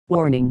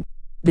Warning.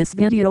 This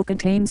video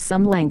contains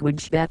some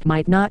language that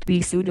might not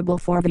be suitable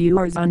for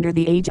viewers under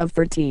the age of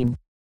 13.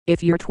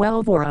 If you're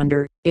 12 or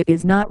under, it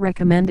is not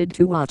recommended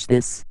to watch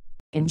this.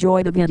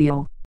 Enjoy the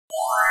video.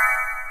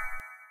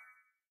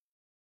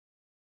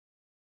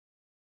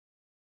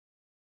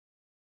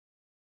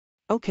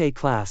 Okay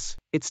class,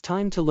 it's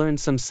time to learn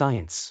some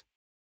science.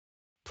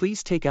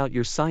 Please take out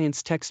your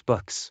science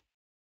textbooks.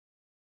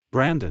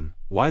 Brandon,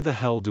 why the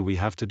hell do we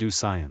have to do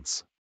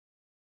science?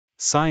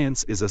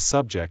 Science is a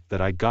subject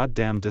that I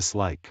goddamn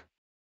dislike.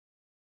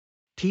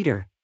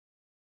 Peter.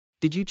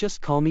 Did you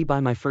just call me by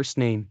my first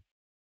name?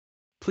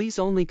 Please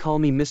only call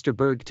me Mr.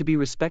 Berg to be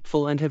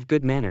respectful and have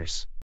good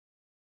manners.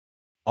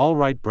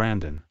 Alright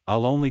Brandon,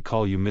 I'll only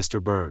call you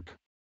Mr. Berg.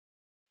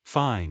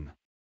 Fine.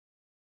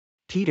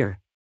 Peter.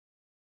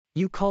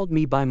 You called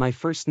me by my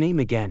first name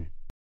again.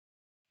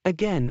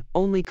 Again,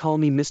 only call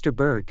me Mr.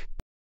 Berg.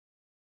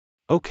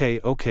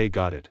 Okay,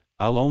 got it.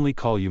 I'll only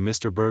call you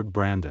Mr. Berg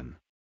Brandon.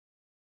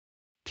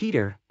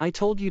 Peter, I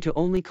told you to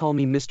only call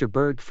me Mr.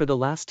 Berg for the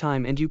last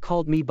time and you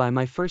called me by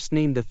my first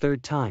name the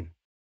third time.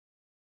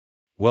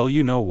 Well,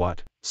 you know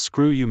what?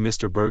 Screw you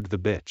Mr. Berg the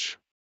bitch.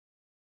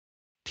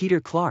 Peter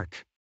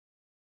Clark.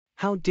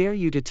 How dare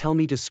you to tell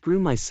me to screw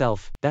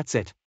myself, that's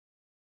it.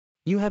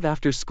 You have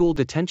after school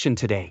detention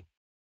today.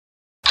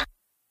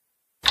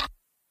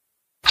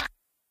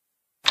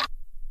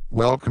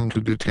 Welcome to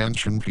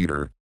detention,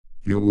 Peter.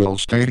 You will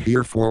stay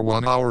here for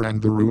 1 hour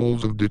and the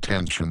rules of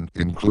detention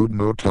include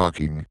no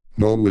talking,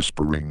 no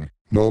whispering,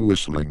 no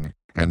whistling,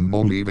 and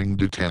no leaving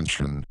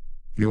detention.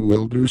 You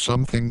will do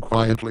something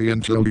quietly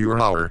until your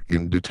hour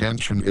in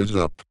detention is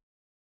up.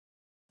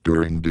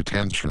 During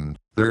detention,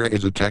 there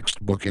is a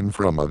textbook in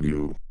front of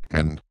you,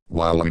 and,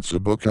 while it's a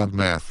book of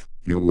math,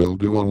 you will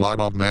do a lot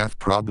of math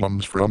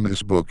problems from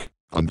this book,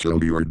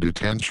 until your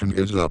detention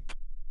is up.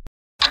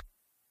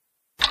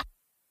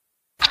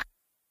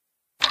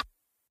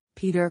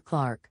 Peter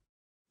Clark.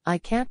 I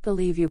can't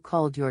believe you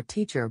called your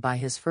teacher by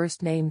his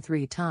first name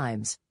 3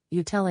 times,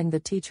 you telling the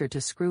teacher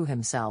to screw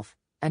himself,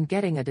 and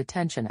getting a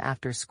detention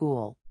after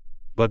school.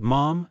 But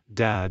Mom,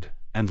 Dad,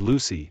 and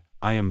Lucy,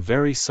 I am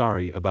very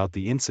sorry about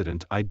the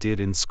incident I did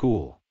in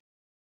school.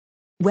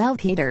 Well,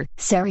 Peter,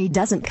 sorry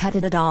doesn't cut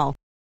it at all.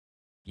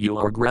 You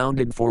are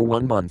grounded for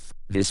 1 month.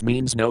 This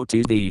means no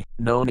TV,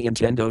 no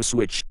Nintendo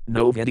Switch,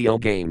 no video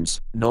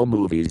games, no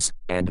movies,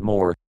 and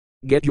more.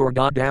 Get your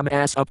goddamn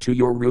ass up to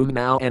your room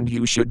now and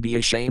you should be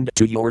ashamed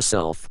to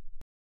yourself.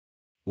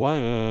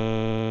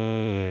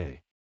 Why?